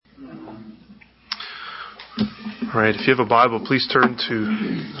All right, if you have a Bible, please turn to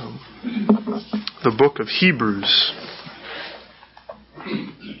the book of Hebrews.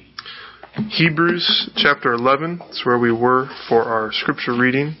 Hebrews chapter 11, that's where we were for our scripture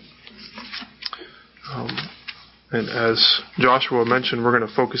reading. And as Joshua mentioned, we're going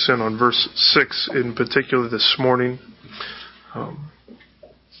to focus in on verse 6 in particular this morning.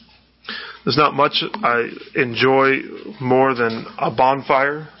 There's not much I enjoy more than a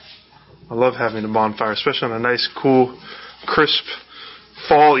bonfire. I love having a bonfire, especially on a nice, cool, crisp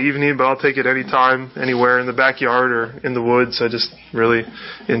fall evening, but I'll take it anytime, anywhere, in the backyard or in the woods. I just really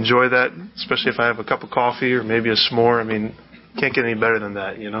enjoy that, especially if I have a cup of coffee or maybe a s'more. I mean, can't get any better than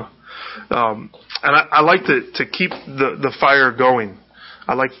that, you know. And I like to keep the fire going.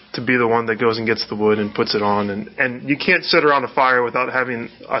 I like to be the one that goes and gets the wood and puts it on. And you can't sit around a fire without having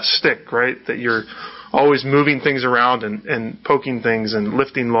a stick, right? That you're always moving things around and poking things and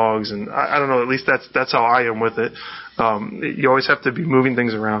lifting logs. And I don't know, at least that's how I am with it. You always have to be moving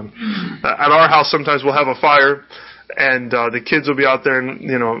things around. At our house, sometimes we'll have a fire and the kids will be out there and,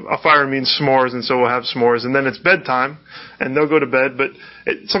 you know, a fire means s'mores, and so we'll have s'mores. And then it's bedtime and they'll go to bed. But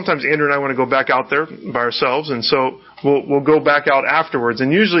sometimes Andrew and I want to go back out there by ourselves, and so we'll go back out afterwards.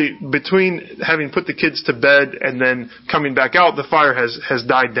 And usually between having put the kids to bed and then coming back out, the fire has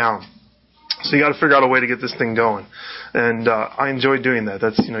died down. So you got to figure out a way to get this thing going, and I enjoy doing that.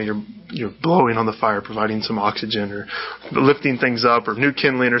 That's, you know, you're blowing on the fire, providing some oxygen, or lifting things up, or new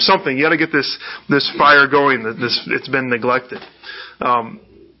kindling, or something. You got to get this fire going. It's been neglected.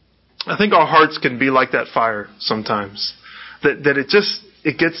 I think our hearts can be like that fire sometimes. That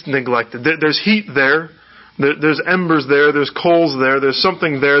it gets neglected. There's heat there, there's embers there, there's coals there, there's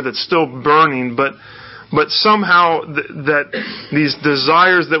something there that's still burning, but somehow that these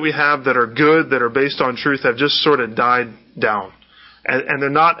desires that we have that are good, that are based on truth, have just sort of died down. And they're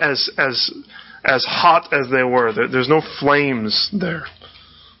not as hot as they were. There's no flames there.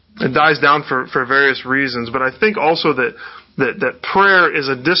 It dies down for various reasons. But I think also that prayer is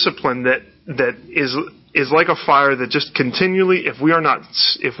a discipline that is like a fire that just continually, if we are not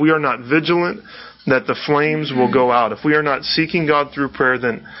vigilant, that the flames will go out. If we are not seeking God through prayer,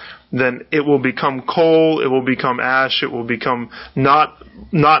 then it will become coal, it will become ash, it will become not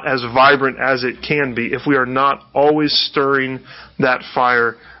as vibrant as it can be if we are not always stirring that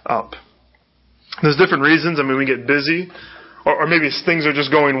fire up. There's different reasons. I mean, we get busy, or maybe things are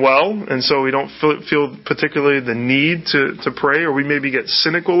just going well, and so we don't feel particularly the need to pray, or we maybe get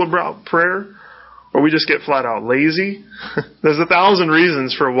cynical about prayer, or we just get flat out lazy. There's 1,000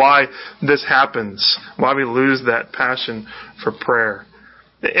 reasons for why this happens, why we lose that passion for prayer.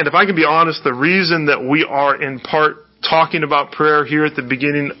 And if I can be honest, the reason that we are in part talking about prayer here at the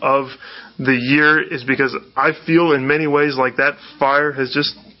beginning of the year is because I feel in many ways like that fire has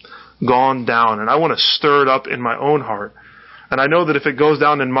just gone down, and I want to stir it up in my own heart. And I know that if it goes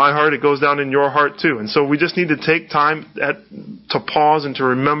down in my heart, it goes down in your heart too. And so we just need to take time to pause and to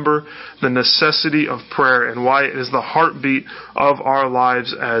remember the necessity of prayer and why it is the heartbeat of our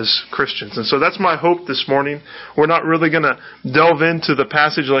lives as Christians. And so that's my hope this morning. We're not really going to delve into the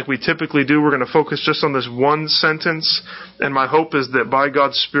passage like we typically do. We're going to focus just on this one sentence. And my hope is that by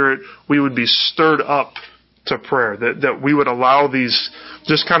God's Spirit, we would be stirred up to prayer, that we would allow these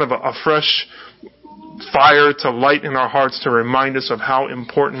just kind of a fresh fire to light in our hearts to remind us of how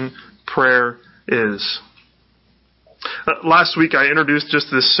important prayer is. Last week I introduced just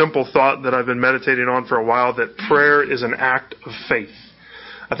this simple thought that I've been meditating on for a while, that prayer is an act of faith.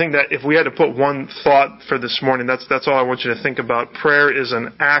 I think that if we had to put one thought for this morning, that's all I want you to think about. Prayer is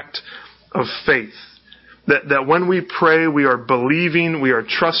an act of faith. That when we pray, we are believing, we are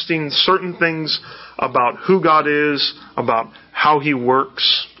trusting certain things about who God is, about how He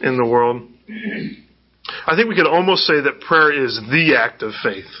works in the world. I think we could almost say that prayer is the act of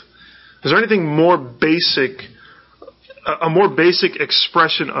faith. Is there anything more basic, a more basic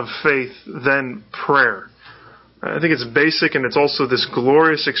expression of faith than prayer? I think it's basic, and it's also this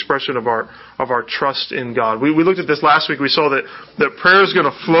glorious expression of our trust in God. We looked at this last week. We saw that prayer is going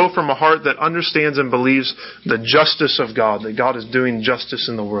to flow from a heart that understands and believes the justice of God, that God is doing justice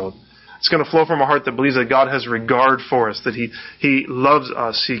in the world. It's going to flow from a heart that believes that God has regard for us, that He loves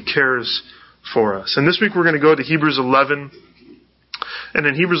us, He cares for us. And this week we're going to go to Hebrews 11. And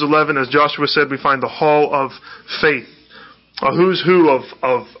in Hebrews 11, as Joshua said, we find the hall of faith. A who's who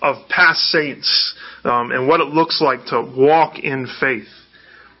of past saints, and what it looks like to walk in faith.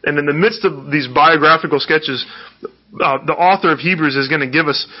 And in the midst of these biographical sketches, the author of Hebrews is going to give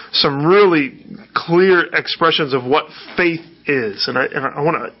us some really clear expressions of what faith is. And I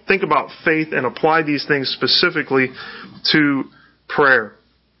want to think about faith and apply these things specifically to prayer.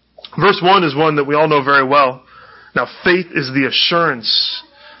 Verse 1 is one that we all know very well. Now, faith is the assurance,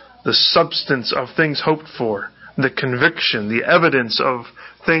 the substance of things hoped for, the conviction, the evidence of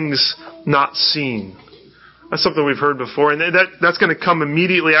things not seen. That's something we've heard before, and that's going to come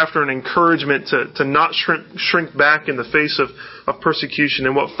immediately after an encouragement to not shrink back in the face of persecution.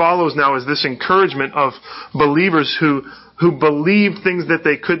 And what follows now is this encouragement of believers who believed things that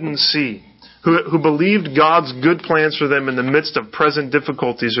they couldn't see, who believed God's good plans for them in the midst of present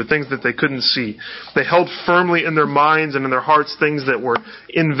difficulties or things that they couldn't see. They held firmly in their minds and in their hearts things that were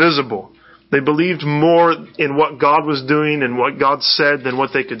invisible. They believed more in what God was doing and what God said than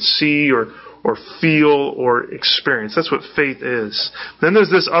what they could see or feel or experience. That's what faith is. Then there's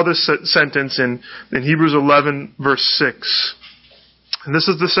this other sentence in Hebrews 11 verse 6. And this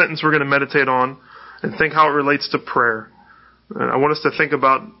is the sentence we're going to meditate on and think how it relates to prayer. I want us to think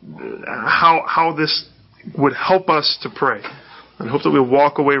about how this would help us to pray. And I hope that we'll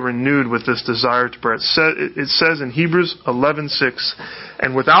walk away renewed with this desire to pray. It says in Hebrews 11:6,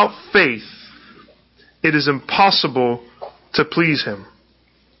 and without faith, it is impossible to please Him,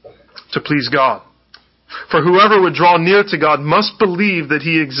 to please God. For whoever would draw near to God must believe that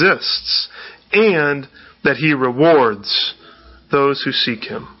He exists and that He rewards those who seek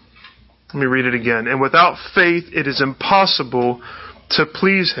Him. Let me read it again. And without faith, it is impossible to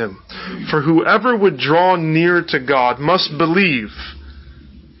please Him. For whoever would draw near to God must believe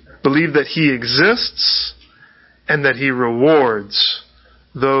that He exists and that He rewards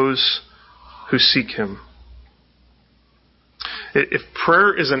those who seek Him. If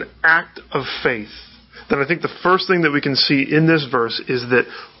prayer is an act of faith, then I think the first thing that we can see in this verse is that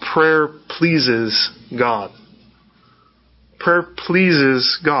prayer pleases God. Prayer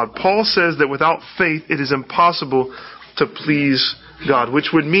pleases God. Paul says that without faith, it is impossible to please God, which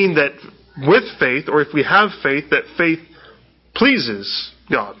would mean that with faith, or if we have faith, that faith pleases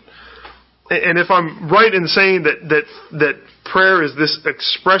God. And if I'm right in saying that prayer is this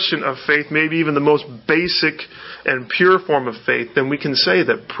expression of faith, maybe even the most basic and pure form of faith, then we can say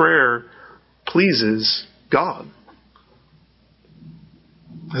that prayer pleases God.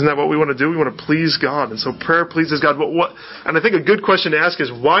 Isn't that what we want to do? We want to please God, and so prayer pleases God. But and I think a good question to ask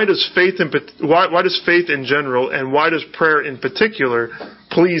is why does faith in general and why does prayer in particular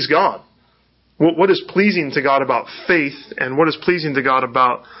please God? What is pleasing to God about faith, and what is pleasing to God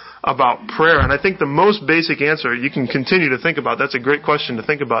about prayer? And I think the most basic answer, you can continue to think about, that's a great question to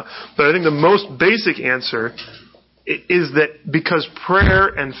think about, but I think the most basic answer is that because prayer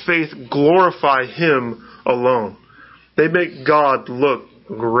and faith glorify Him alone. They make God look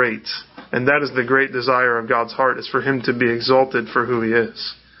great. And that is the great desire of God's heart, is for Him to be exalted for who He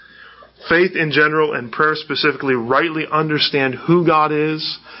is. Faith in general and prayer specifically rightly understand who God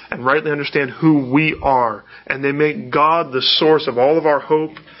is and rightly understand who we are. And they make God the source of all of our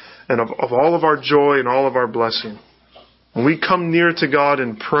hope and of all of our joy and all of our blessing. When we come near to God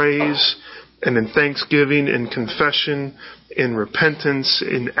in praise and in thanksgiving, in confession, in repentance,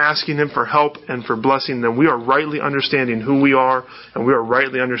 in asking Him for help and for blessing, then we are rightly understanding who we are and we are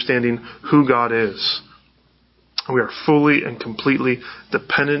rightly understanding who God is. We are fully and completely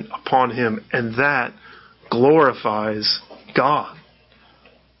dependent upon Him, and that glorifies God.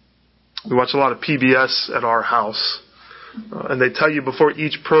 We watch a lot of PBS at our house, and they tell you before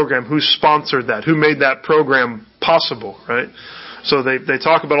each program who sponsored that, who made that program possible, right? So they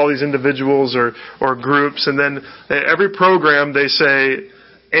talk about all these individuals or groups, and then every program they say,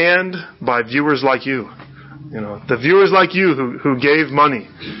 and by viewers like you. You know, the viewers like you who gave money.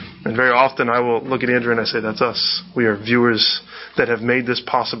 And very often I will look at Andrea and I say, that's us. We are viewers that have made this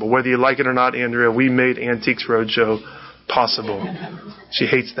possible. Whether you like it or not, Andrea, we made Antiques Roadshow possible. She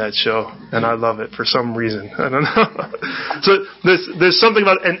hates that show, and I love it for some reason. I don't know. So there's something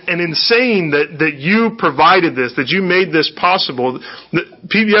about, and in saying that you provided this, that you made this possible,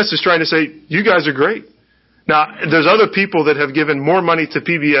 PBS is trying to say, you guys are great. Now, there's other people that have given more money to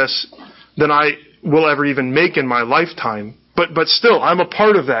PBS than I will ever even make in my lifetime. But still, I'm a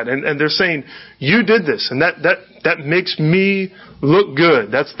part of that. And they're saying, you did this. And that makes me look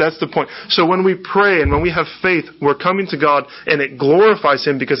good. That's the point. So when we pray and when we have faith, we're coming to God and it glorifies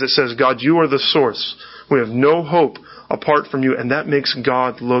Him because it says, God, you are the source. We have no hope apart from you. And that makes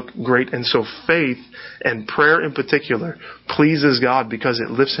God look great. And so faith and prayer in particular pleases God because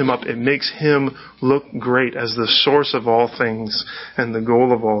it lifts Him up. It makes Him look great as the source of all things and the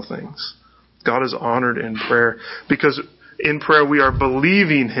goal of all things. God is honored in prayer because in prayer, we are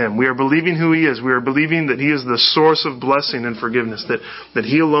believing Him. We are believing who He is. We are believing that He is the source of blessing and forgiveness, that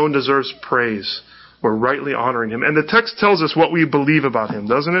He alone deserves praise. We're rightly honoring Him. And the text tells us what we believe about Him,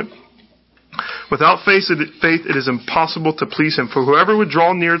 doesn't it? Without faith, it is impossible to please Him. For whoever would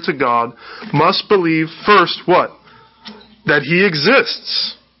draw near to God must believe first what? that He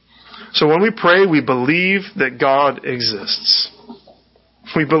exists. So when we pray, we believe that God exists.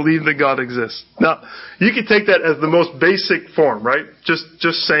 We believe that God exists. Now, you can take that as the most basic form, right? Just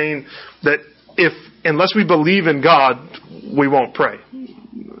saying that unless we believe in God, we won't pray.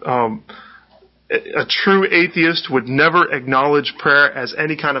 A true atheist would never acknowledge prayer as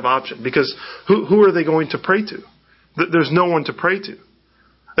any kind of option, because who are they going to pray to? There's no one to pray to.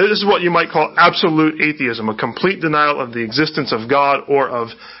 This is what you might call absolute atheism, a complete denial of the existence of God or of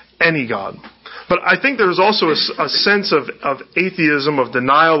any God. But I think there's also a sense of atheism, of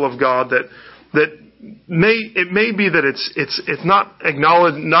denial of God, that may be that it's not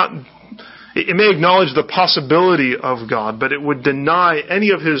acknowledged, it may acknowledge the possibility of God, but it would deny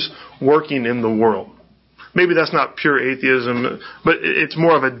any of His working in the world. Maybe that's not pure atheism, but it's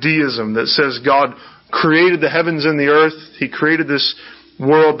more of a deism that says God created the heavens and the earth, He created this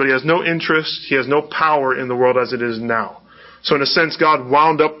world, but He has no interest, He has no power in the world as it is now. So in a sense, God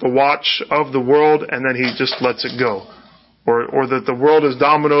wound up the watch of the world and then He just lets it go. Or that the world is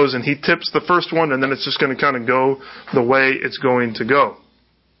dominoes and He tips the first one and then it's just going to kind of go the way it's going to go.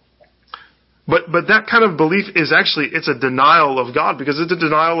 But that kind of belief is actually, it's a denial of God, because it's a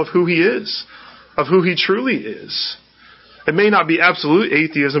denial of who He is, of who He truly is. It may not be absolute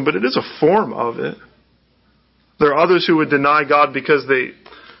atheism, but it is a form of it. There are others who would deny God because the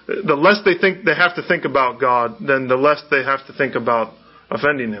less they think they have to think about God, then the less they have to think about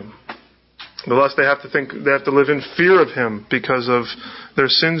offending Him. The less they have to live in fear of Him because of their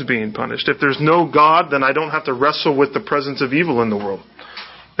sins being punished. If there's no God, then I don't have to wrestle with the presence of evil in the world.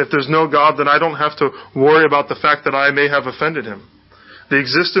 If there's no God, then I don't have to worry about the fact that I may have offended Him. The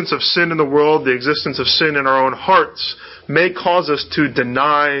existence of sin in the world, the existence of sin in our own hearts, may cause us to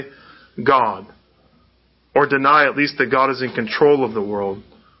deny God. Or deny at least that God is in control of the world.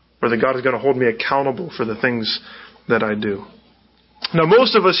 Or that God is going to hold me accountable for the things that I do. Now,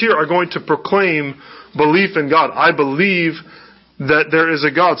 most of us here are going to proclaim belief in God. I believe that there is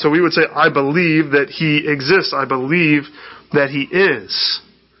a God. So we would say, I believe that He exists. I believe that He is.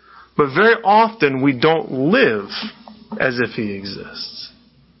 But very often we don't live as if He exists.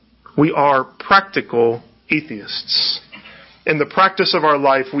 We are practical atheists. In the practice of our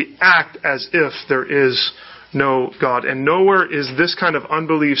life, we act as if there is no God. And nowhere is this kind of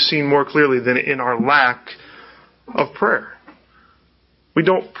unbelief seen more clearly than in our lack of prayer. We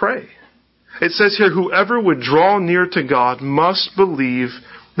don't pray. It says here, whoever would draw near to God must believe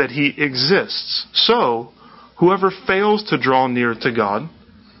that He exists. So, whoever fails to draw near to God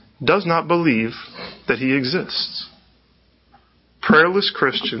does not believe that He exists. Prayerless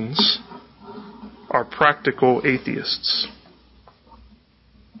Christians are practical atheists.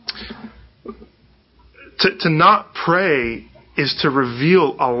 To not pray is to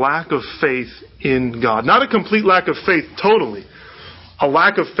reveal a lack of faith in God. Not a complete lack of faith totally. A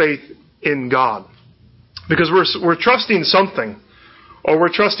lack of faith in God. Because we're trusting something. Or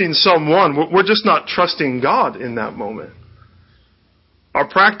we're trusting someone. We're just not trusting God in that moment. Our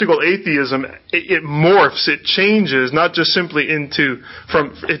practical atheism, it morphs, it changes, not just simply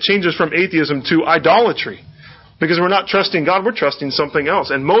it changes from atheism to idolatry. Because we're not trusting God, we're trusting something else.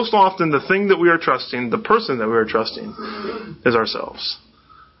 And most often the thing that we are trusting, the person that we are trusting, is ourselves.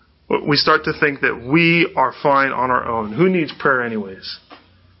 We start to think that we are fine on our own. Who needs prayer anyways?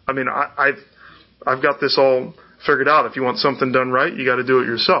 I mean, I've got this all figured out. If you want something done right, you got to do it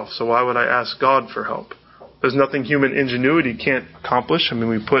yourself. So why would I ask God for help? There's nothing human ingenuity can't accomplish. I mean,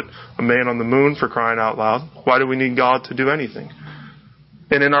 we put a man on the moon, for crying out loud. Why do we need God to do anything?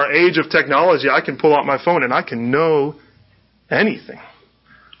 And in our age of technology, I can pull out my phone and I can know anything.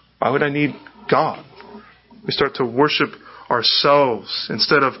 Why would I need God? We start to worship ourselves.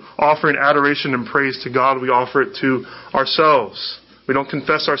 Instead of offering adoration and praise to God, we offer it to ourselves. We don't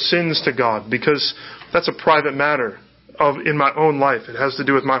confess our sins to God because that's a private matter in my own life. It has to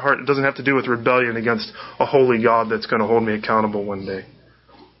do with my heart. It doesn't have to do with rebellion against a holy God that's going to hold me accountable one day.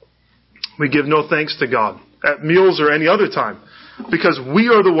 We give no thanks to God at meals or any other time because we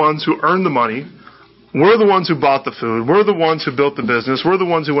are the ones who earn the money. We're the ones who bought the food. We're the ones who built the business. We're the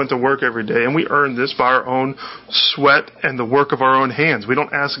ones who went to work every day. And we earned this by our own sweat and the work of our own hands. We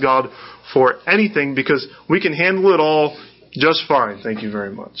don't ask God for anything because we can handle it all just fine. Thank you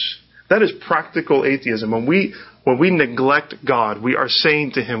very much. That is practical atheism. When we neglect God, we are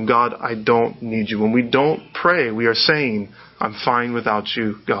saying to Him, God, I don't need you. When we don't pray, we are saying, I'm fine without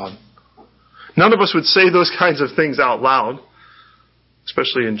you, God. None of us would say those kinds of things out loud,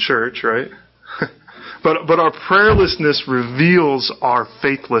 especially in church, right? But our prayerlessness reveals our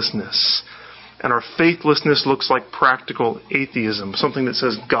faithlessness. And our faithlessness looks like practical atheism, something that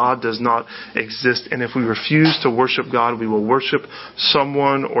says God does not exist. And if we refuse to worship God, we will worship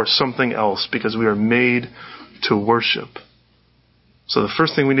someone or something else because we are made to worship. So the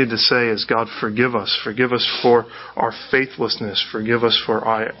first thing we need to say is, God, forgive us. Forgive us for our faithlessness. Forgive us for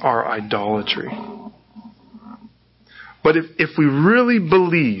our idolatry. But if we really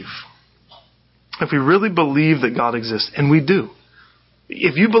believe that God exists, and we do,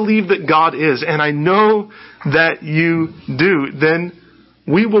 if you believe that God is, and I know that you do, then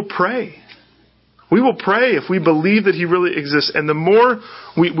we will pray. We will pray if we believe that He really exists. And the more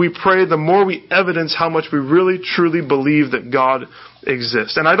we pray, the more we evidence how much we really truly believe that God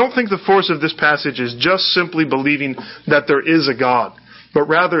exists. And I don't think the force of this passage is just simply believing that there is a God, but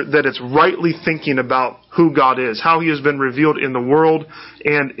rather that it's rightly thinking about who God is, how He has been revealed in the world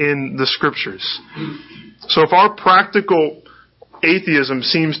and in the Scriptures. So if our practical atheism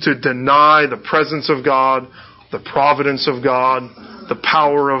seems to deny the presence of God, the providence of God, the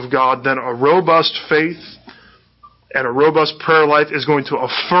power of God, then a robust faith and a robust prayer life is going to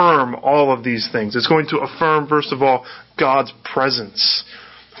affirm all of these things. It's going to affirm, first of all, God's presence.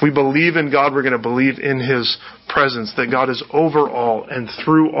 If we believe in God, we're going to believe in His presence, that God is over all and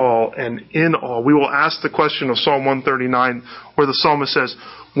through all and in all. We will ask the question of Psalm 139, where the psalmist says,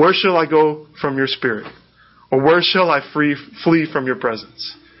 "Where shall I go from your spirit? Or where shall I flee from your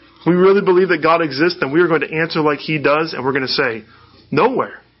presence?" If we really believe that God exists, then we are going to answer like He does, and we're going to say,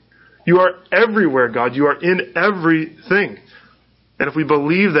 nowhere. You are everywhere, God. You are in everything. And if we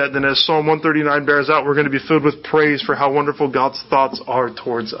believe that, then as Psalm 139 bears out, we're going to be filled with praise for how wonderful God's thoughts are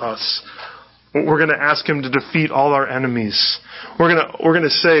towards us. We're going to ask Him to defeat all our enemies. We're going to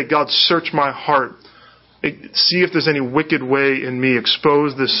say, God, search my heart. See if there's any wicked way in me.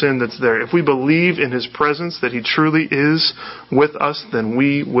 Expose the sin that's there. If we believe in His presence, that He truly is with us, then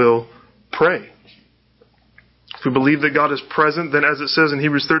we will pray. If we believe that God is present, then as it says in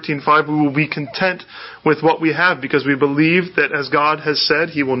Hebrews 13:5, we will be content with what we have because we believe that as God has said,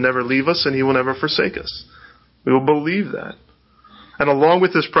 He will never leave us and He will never forsake us. We will believe that. And along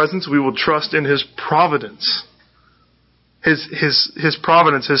with His presence, we will trust in His providence. His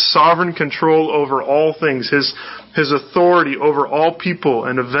providence, His sovereign control over all things, His authority over all people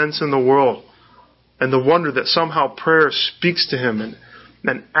and events in the world. And the wonder that somehow prayer speaks to Him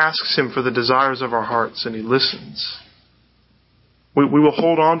and asks Him for the desires of our hearts, and He listens. We will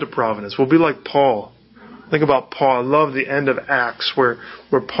hold on to providence. We'll be like Paul. Think about Paul. I love the end of Acts where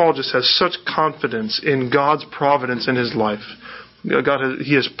Paul just has such confidence in God's providence in his life.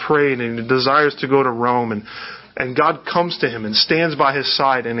 He has prayed and he desires to go to Rome, and God comes to him and stands by his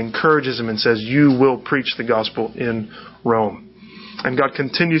side and encourages him and says, "You will preach the gospel in Rome." And God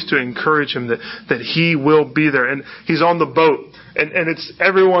continues to encourage him that he will be there. And he's on the boat. And it's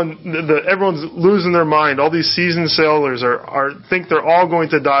everyone's losing their mind. All these seasoned sailors think they're all going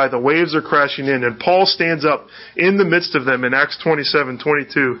to die. The waves are crashing in. And Paul stands up in the midst of them in Acts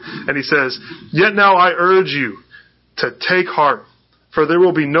 27:22. And he says, "Yet now I urge you to take heart. For there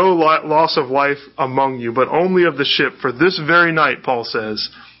will be no loss of life among you, but only of the ship. For this very night," Paul says,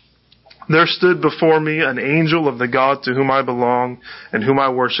 "there stood before me an angel of the God to whom I belong and whom I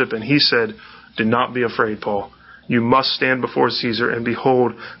worship. And he said, 'Do not be afraid, Paul. You must stand before Caesar. And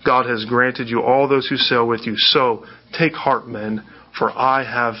behold, God has granted you all those who sail with you. So take heart, men, for I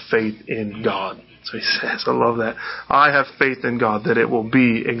have faith in God.'" So he says, I love that. I have faith in God that it will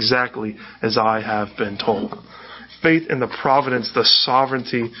be exactly as I have been told. Faith in the providence, the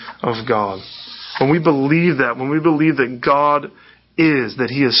sovereignty of God. When we believe that God is, that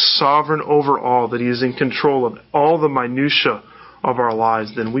He is sovereign over all, that He is in control of all the minutiae of our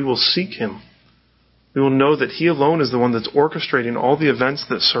lives, then we will seek Him. We will know that He alone is the one that's orchestrating all the events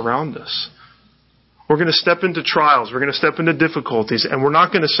that surround us. We're going to step into trials. We're going to step into difficulties. And we're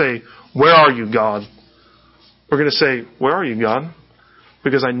not going to say, "Where are you, God?" We're going to say, "Where are you, God?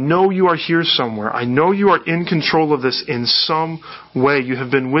 Because I know you are here somewhere. I know you are in control of this in some way. You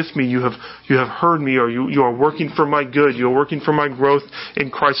have been with me. You have heard me, or you are working for my good. You are working for my growth in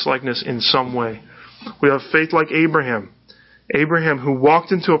Christ-likeness in some way." We have faith like Abraham. Abraham, who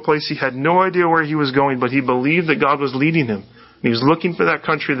walked into a place he had no idea where he was going, but he believed that God was leading him. And he was looking for that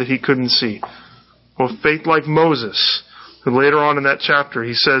country that he couldn't see. Well, faith like Moses, who later on in that chapter,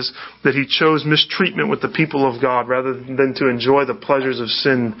 he says that he chose mistreatment with the people of God rather than to enjoy the pleasures of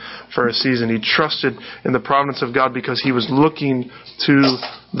sin for a season. He trusted in the providence of God because he was looking to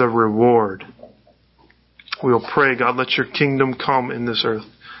the reward. We will pray, "God, let your kingdom come in this earth."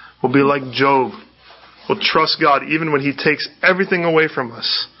 We'll be like Job. We'll trust God even when He takes everything away from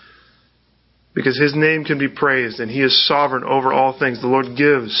us. because His name can be praised and He is sovereign over all things. The Lord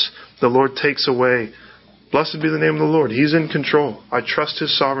gives, the Lord takes away. Blessed be the name of the Lord. He's in control. I trust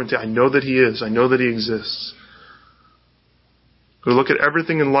His sovereignty. I know that He is. I know that He exists. We look at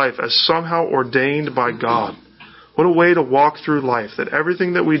everything in life as somehow ordained by God. What a way to walk through life, that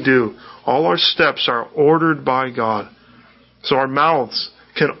everything that we do, all our steps are ordered by God. So our mouths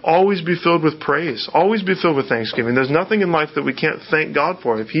can always be filled with praise, always be filled with thanksgiving. There's nothing in life that we can't thank God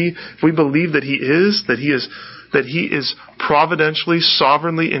for. If we believe that He is providentially,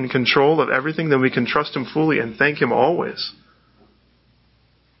 sovereignly in control of everything, then we can trust Him fully and thank Him always.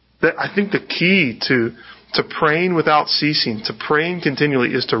 I think the key to praying without ceasing, to praying continually,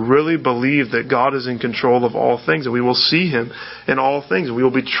 is to really believe that God is in control of all things, and we will see Him in all things. We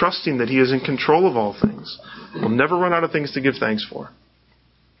will be trusting that He is in control of all things. We'll never run out of things to give thanks for.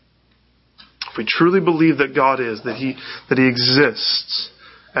 If we truly believe that God is, that He exists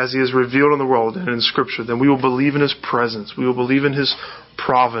as He is revealed in the world and in Scripture, then we will believe in His presence. We will believe in His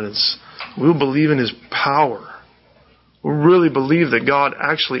providence. We will believe in His power. We really believe that God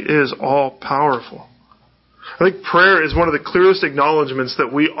actually is all powerful. I think prayer is one of the clearest acknowledgments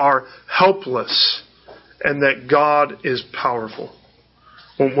that we are helpless and that God is powerful.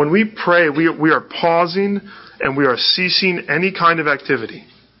 When we pray, we are pausing and we are ceasing any kind of activity.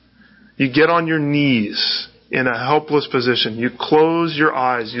 You get on your knees in a helpless position. You close your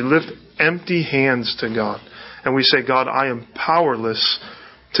eyes. You lift empty hands to God. And we say, God, I am powerless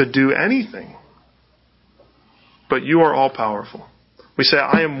to do anything. But You are all powerful. We say,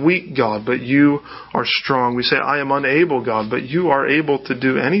 I am weak, God, but You are strong. We say, I am unable, God, but You are able to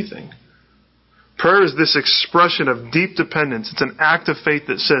do anything. Prayer is this expression of deep dependence. It's an act of faith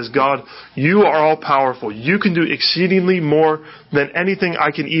that says, God, You are all powerful. You can do exceedingly more than anything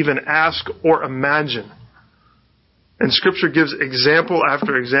I can even ask or imagine. And Scripture gives example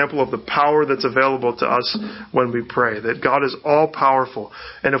after example of the power that's available to us when we pray. That God is all powerful.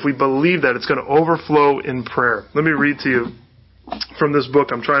 And if we believe that, it's going to overflow in prayer. Let me read to you from this book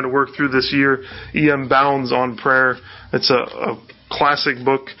I'm trying to work through this year, E.M. Bounds on Prayer. It's a classic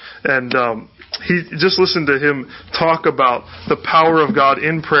book. And just listen to him talk about the power of God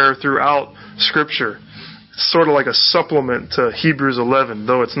in prayer throughout Scripture. It's sort of like a supplement to Hebrews 11,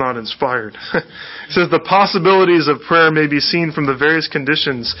 though it's not inspired. It says, the possibilities of prayer may be seen from the various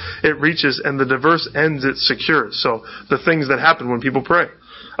conditions it reaches and the diverse ends it secures. So the things that happen when people pray.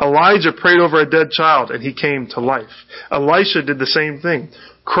 Elijah prayed over a dead child and he came to life. Elisha did the same thing.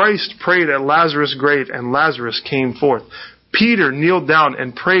 Christ prayed at Lazarus' grave and Lazarus came forth. Peter kneeled down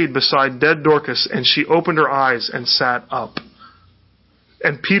and prayed beside dead Dorcas, and she opened her eyes and sat up.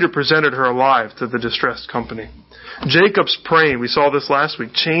 And Peter presented her alive to the distressed company. Jacob's praying, we saw this last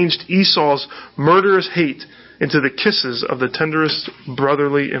week, changed Esau's murderous hate into the kisses of the tenderest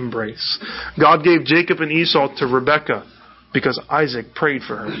brotherly embrace. God gave Jacob and Esau to Rebekah because Isaac prayed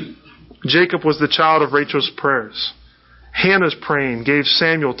for her. Jacob was the child of Rachel's prayers. Hannah's praying gave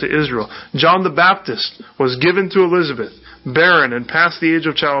Samuel to Israel. John the Baptist was given to Elizabeth, barren and past the age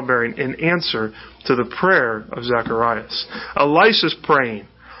of childbearing, in answer to the prayer of Zacharias. Elisha's praying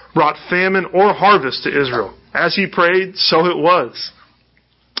brought famine or harvest to Israel. As he prayed, so it was.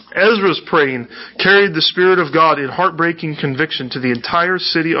 Ezra's praying carried the Spirit of God in heartbreaking conviction to the entire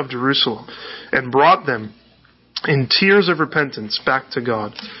city of Jerusalem and brought them in tears of repentance back to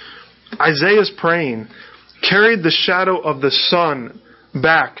God. Isaiah's praying carried the shadow of the sun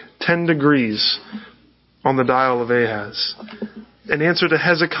back 10 degrees on the dial of Ahaz. In answer to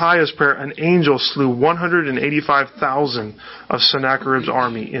Hezekiah's prayer, an angel slew 185,000 of Sennacherib's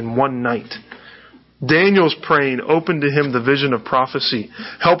army in one night. Daniel's praying opened to him the vision of prophecy,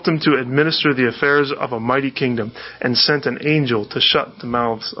 helped him to administer the affairs of a mighty kingdom, and sent an angel to shut the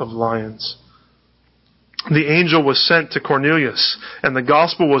mouths of lions. The angel was sent to Cornelius, and the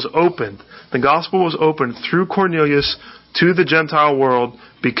gospel was opened. The gospel was opened through Cornelius to the Gentile world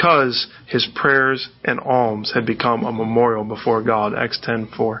because his prayers and alms had become a memorial before God. Acts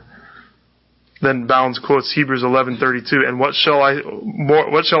 10:4. Then Bounds quotes Hebrews 11:32, and what shall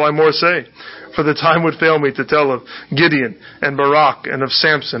I more say? For the time would fail me to tell of Gideon and Barak and of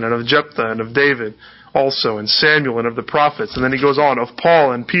Samson and of Jephthah and of David also, and Samuel and of the prophets. And then he goes on, of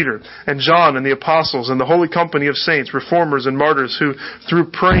Paul and Peter and John and the apostles and the holy company of saints, reformers and martyrs who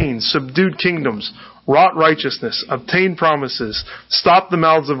through praying subdued kingdoms, wrought righteousness, obtained promises, stopped the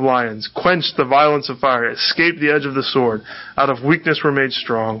mouths of lions, quenched the violence of fire, escaped the edge of the sword, out of weakness were made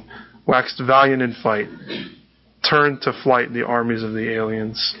strong, waxed valiant in fight, turned to flight the armies of the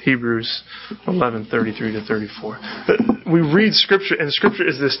aliens. Hebrews 11:33-34. We read Scripture, and Scripture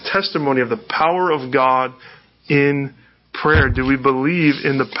is this testimony of the power of God in prayer, do we believe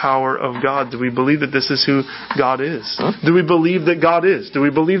in the power of God? Do we believe that this is who God is? Do we believe that God is? Do we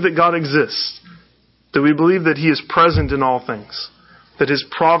believe that God exists? Do we believe that He is present in all things? That His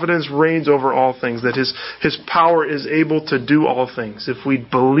providence reigns over all things? That His power is able to do all things? If we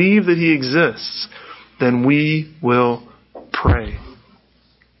believe that He exists, then we will pray.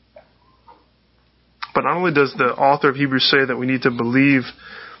 But not only does the author of Hebrews say that we need to believe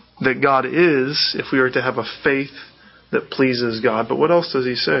that God is, if we are to have a faith that pleases God, but what else does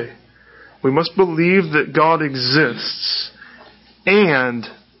he say? We must believe that God exists and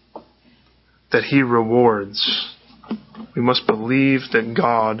that He rewards. We must believe that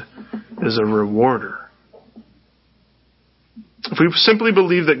God is a rewarder. If we simply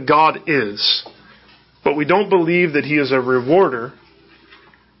believe that God is, but we don't believe that He is a rewarder,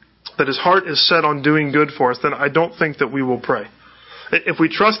 that His heart is set on doing good for us, then I don't think that we will pray. If we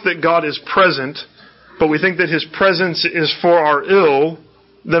trust that God is present, but we think that His presence is for our ill,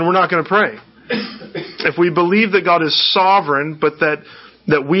 then we're not going to pray. If we believe that God is sovereign, but that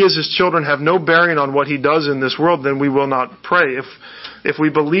we as His children have no bearing on what He does in this world, then we will not pray. If we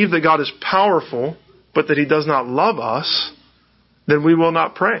believe that God is powerful, but that He does not love us, then we will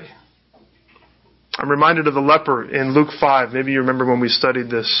not pray. I'm reminded of the leper in Luke 5. Maybe you remember when we studied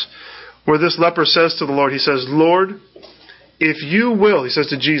this, where this leper says to the Lord, he says, Lord, if you will, he says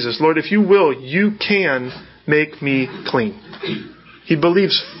to Jesus, Lord, if you will, you can make me clean. He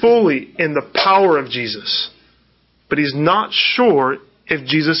believes fully in the power of Jesus, but he's not sure if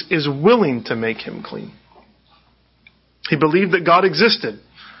Jesus is willing to make him clean. He believed that God existed,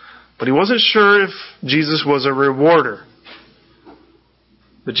 but he wasn't sure if Jesus was a rewarder.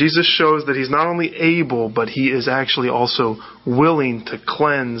 But Jesus shows that He's not only able, but He is actually also willing to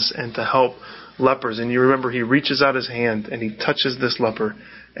cleanse and to help lepers. And you remember He reaches out His hand and He touches this leper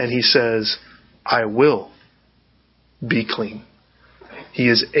and He says, I will be clean. He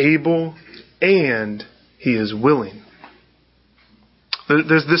is able and He is willing.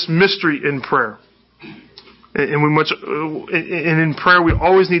 There's this mystery in prayer. And in prayer we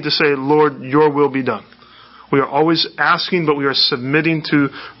always need to say, Lord, Your will be done. We are always asking, but we are submitting to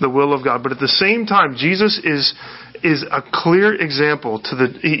the will of God. But at the same time, Jesus is a clear example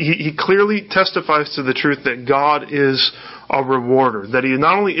He clearly testifies to the truth that God is a rewarder. That He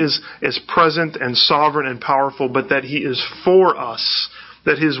not only is present and sovereign and powerful, but that He is for us.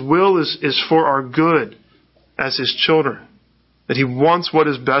 That His will is for our good as His children. That He wants what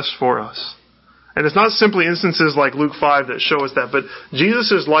is best for us. And it's not simply instances like Luke 5 that show us that, but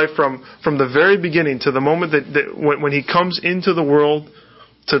Jesus' life from the very beginning to the moment that when He comes into the world,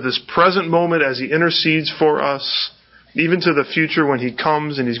 to this present moment as He intercedes for us, even to the future when He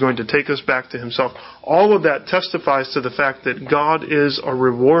comes and He's going to take us back to Himself, all of that testifies to the fact that God is a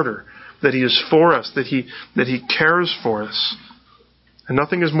rewarder, that He is for us, that He cares for us. And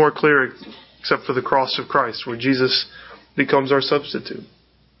nothing is more clear except for the cross of Christ, where Jesus becomes our substitute.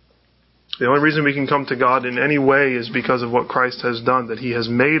 The only reason we can come to God in any way is because of what Christ has done, that He has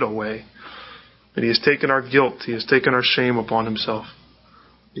made a way, that He has taken our guilt, He has taken our shame upon Himself.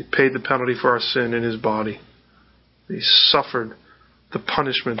 He paid the penalty for our sin in His body. He suffered the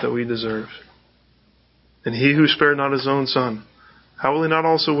punishment that we deserve. And He who spared not His own Son, how will He not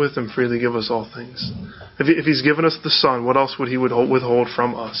also with Him freely give us all things? If He's given us the Son, what else would He withhold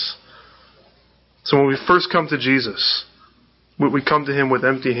from us? So when we first come to Jesus, we come to Him with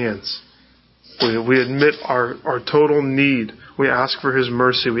empty hands. We admit our total need. We ask for His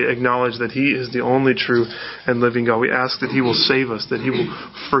mercy. We acknowledge that He is the only true and living God. We ask that He will save us, that He will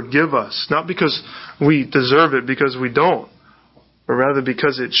forgive us. Not because we deserve it, because we don't, but rather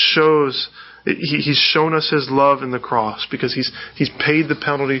because it shows He's shown us His love in the cross, because He's paid the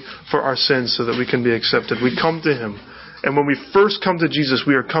penalty for our sins so that we can be accepted. We come to Him. And when we first come to Jesus,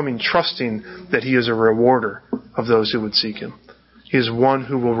 we are coming trusting that He is a rewarder of those who would seek Him. He is one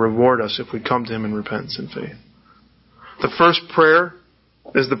who will reward us if we come to Him in repentance and faith. The first prayer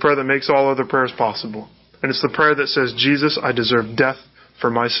is the prayer that makes all other prayers possible. And it's the prayer that says, Jesus, I deserve death for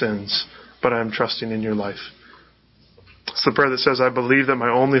my sins, but I am trusting in Your life. It's the prayer that says, I believe that my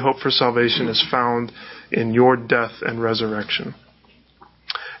only hope for salvation is found in Your death and resurrection.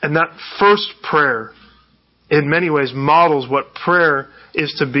 And that first prayer, in many ways, models what prayer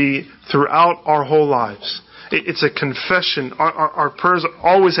is to be throughout our whole lives. It's a confession. Our prayers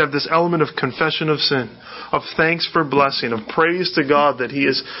always have this element of confession of sin, of thanks for blessing, of praise to God that He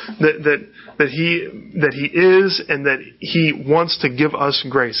is that He is and that He wants to give us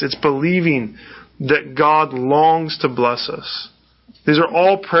grace. It's believing that God longs to bless us, These are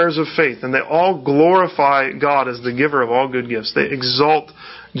all prayers of faith, and they all glorify God as the giver of all good gifts. They exalt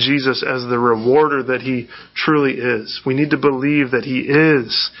Jesus as the rewarder that He truly is. We need to believe that He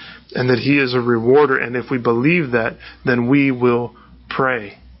is, and that He is a rewarder, and if we believe that, then we will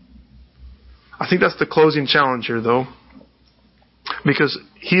pray. I think that's the closing challenge here, though, because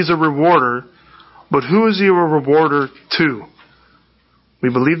He's a rewarder, but who is He a rewarder to? We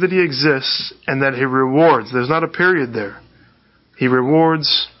believe that He exists and that He rewards. There's not a period there. He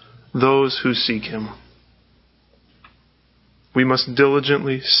rewards those who seek Him. We must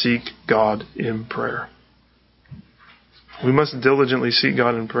diligently seek God in prayer. We must diligently seek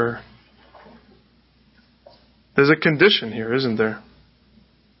God in prayer. There's a condition here, isn't there?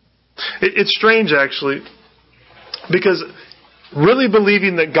 It's strange, actually, because really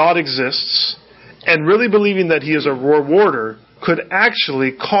believing that God exists and really believing that He is a rewarder could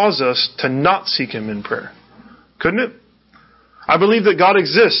actually cause us to not seek Him in prayer. Couldn't it? I believe that God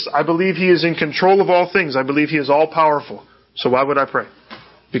exists. I believe He is in control of all things. I believe He is all-powerful. So why would I pray?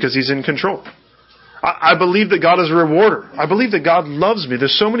 Because He's in control. I believe that God is a rewarder. I believe that God loves me.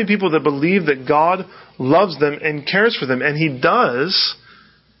 There's so many people that believe that God loves them and cares for them, and He does.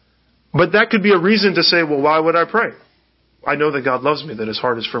 But that could be a reason to say, well, why would I pray? I know that God loves me, that His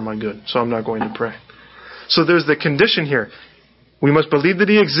heart is for my good, so I'm not going to pray. So there's the condition here. We must believe that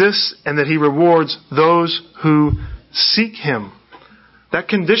He exists and that He rewards those who seek Him. That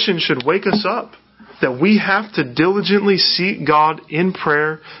condition should wake us up, that we have to diligently seek God in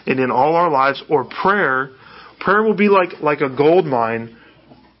prayer and in all our lives, or prayer will be like a gold mine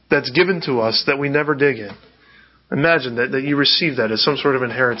that's given to us that we never dig in. Imagine that you receive that as some sort of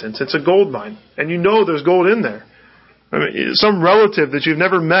inheritance. It's a gold mine, and you know there's gold in there. I mean, some relative that you've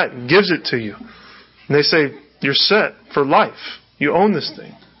never met gives it to you, and they say, you're set for life. You own this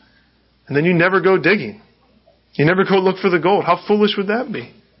thing. And then you never go digging. You never go look for the gold. How foolish would that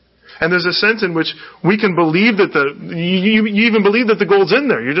be? And there's a sense in which we can believe that you even believe that the gold's in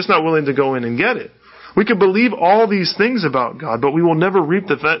there. You're just not willing to go in and get it. We can believe all these things about God, but we will never reap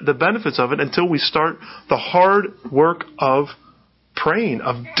the benefits of it until we start the hard work of praying,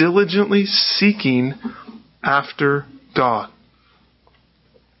 of diligently seeking after God.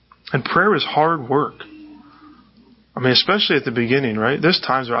 And prayer is hard work. I mean, especially at the beginning, right? There's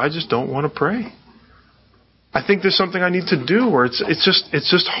times where I just don't want to pray. I think there's something I need to do where it's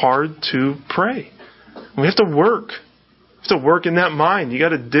just hard to pray. We have to work. We have to work in that mind. You got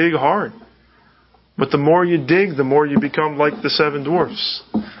to dig hard. But the more you dig, the more you become like the 7 dwarfs.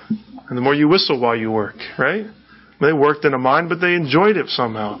 And the more you whistle while you work, right? They worked in a mine, but they enjoyed it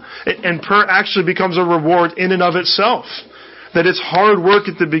somehow. And prayer actually becomes a reward in and of itself. That it's hard work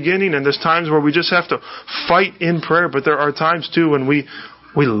at the beginning, and there's times where we just have to fight in prayer. But there are times too when we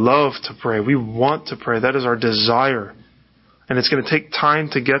love to pray. We want to pray. That is our desire. And it's going to take time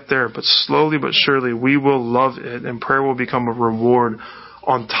to get there, but slowly but surely we will love it, and prayer will become a reward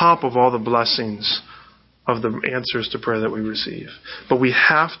on top of all the blessings of the answers to prayer that we receive. But we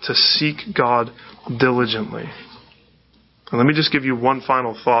have to seek God diligently. And let me just give you one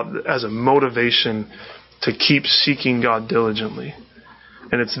final thought as a motivation to keep seeking God diligently.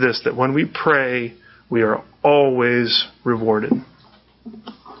 And it's this, that when we pray, we are always rewarded.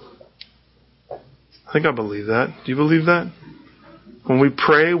 I think I believe that. Do you believe that? When we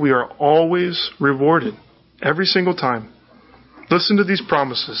pray, we are always rewarded. Every single time. Listen to these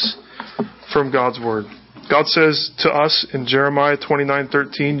promises from God's Word. God says to us in Jeremiah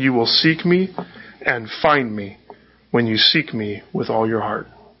 29:13, "You will seek me and find me when you seek me with all your heart."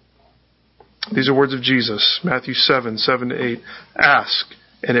 These are words of Jesus. Matthew 7:7-8. "Ask,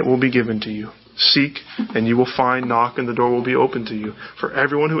 and it will be given to you. Seek, and you will find. Knock, and the door will be open to you. For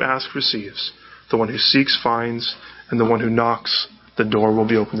everyone who asks receives. The one who seeks finds, and the one who knocks, the door will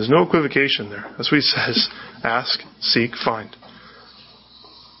be open." There's no equivocation there. That's what He says. Ask, seek, find.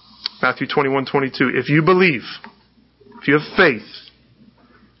 Matthew 21:22. "If you believe, if you have faith,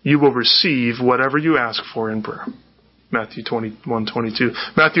 you will receive whatever you ask for in prayer." Matthew 21:22.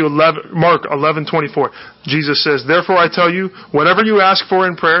 Mark 11:24. Jesus says, "Therefore I tell you, whatever you ask for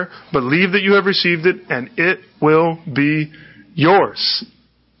in prayer, believe that you have received it, and it will be yours."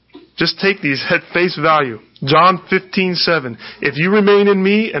 Just take these at face value. John 15:7. "If you remain in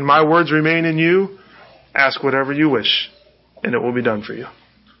me and my words remain in you, ask whatever you wish, and it will be done for you."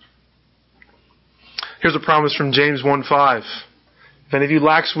 Here's a promise from James 1:5. "If any of you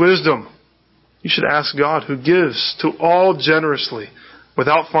lacks wisdom, you should ask God, who gives to all generously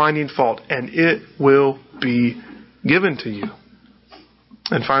without finding fault, and it will be given to you."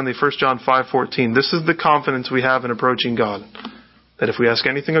 And finally, 1 John 5:14. "This is the confidence we have in approaching God, that if we ask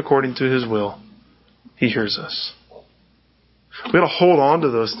anything according to His will, He hears us." We got to hold on to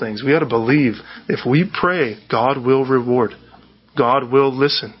those things. We got to believe if we pray, God will reward. God will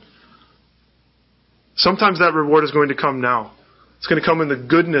listen. Sometimes that reward is going to come now. It's going to come in the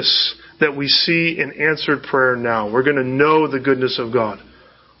goodness that we see in answered prayer now. We're going to know the goodness of God.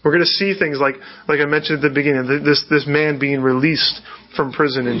 We're going to see things like I mentioned at the beginning, this man being released from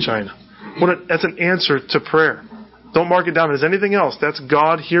prison in China. That's an answer to prayer. Don't mark it down as anything else. That's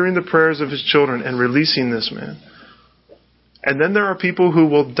God hearing the prayers of His children and releasing this man. And then there are people who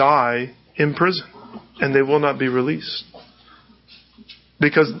will die in prison and they will not be released.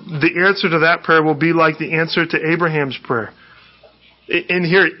 Because the answer to that prayer will be like the answer to Abraham's prayer. In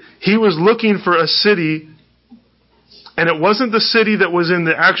here, he was looking for a city, and it wasn't the city that was in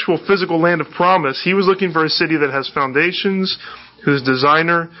the actual physical land of promise. He was looking for a city that has foundations, whose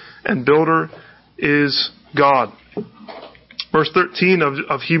designer and builder is God. Verse 13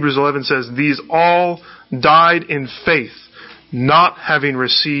 of Hebrews 11 says, "These all died in faith, not having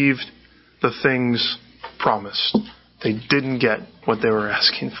received the things promised." They didn't get what they were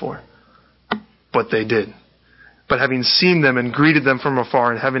asking for, but they did. But having seen them and greeted them from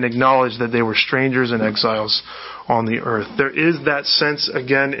afar, and having acknowledged that they were strangers and exiles on the earth. There is that sense,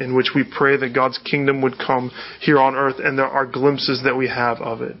 again, in which we pray that God's kingdom would come here on earth, and there are glimpses that we have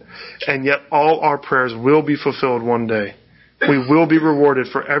of it. And yet all our prayers will be fulfilled one day. We will be rewarded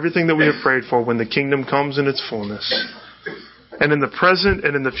for everything that we have prayed for when the kingdom comes in its fullness. And in the present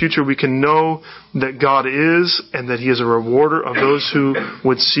and in the future, we can know that God is, and that He is a rewarder of those who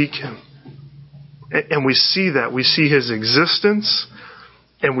would seek Him. And we see that. We see His existence,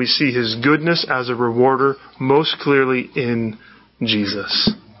 and we see His goodness as a rewarder most clearly in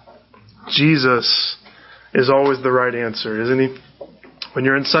Jesus. Jesus is always the right answer, isn't He? When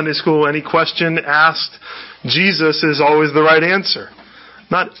you're in Sunday school, any question asked, Jesus is always the right answer.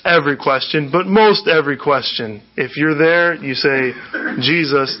 Not every question, but most every question. If you're there, you say,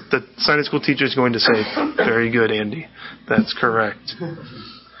 Jesus, the Sunday school teacher is going to say, very good, Andy. That's correct.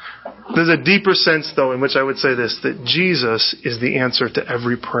 There's a deeper sense, though, in which I would say this, that Jesus is the answer to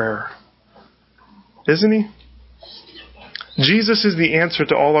every prayer. Isn't He? Jesus is the answer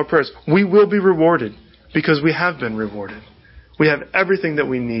to all our prayers. We will be rewarded because we have been rewarded. We have everything that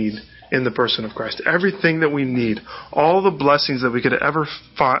we need in the person of Christ. Everything that we need. All the blessings that we could ever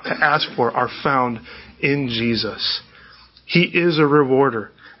ask for are found in Jesus. He is a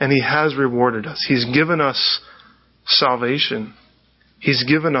rewarder, and He has rewarded us. He's given us salvation. He's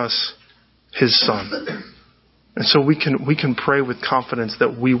given us His Son. And so we can pray with confidence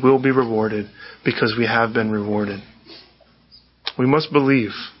that we will be rewarded because we have been rewarded. We must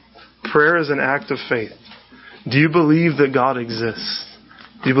believe. Prayer is an act of faith. Do you believe that God exists?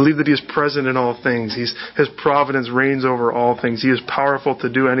 Do you believe that He is present in all things? His providence reigns over all things. He is powerful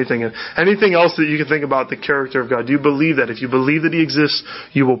to do anything. And anything else that you can think about the character of God. Do you believe that? If you believe that He exists,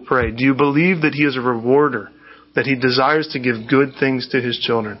 you will pray. Do you believe that He is a rewarder? That He desires to give good things to His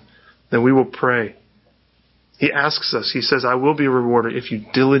children? Then we will pray. He asks us, He says, I will be a rewarder if you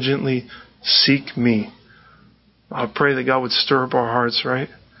diligently seek Me. I pray that God would stir up our hearts, right?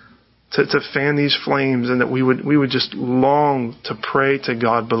 To fan these flames, and that we would just long to pray to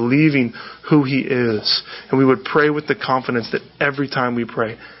God, believing who He is. And we would pray with the confidence that every time we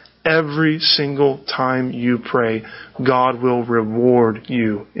pray, every single time you pray, God will reward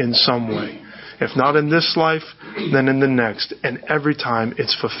you in some way. If not in this life, then in the next. And every time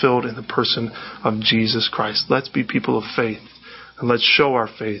it's fulfilled in the person of Jesus Christ. Let's be people of faith. And let's show our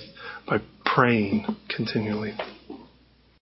faith by praying continually.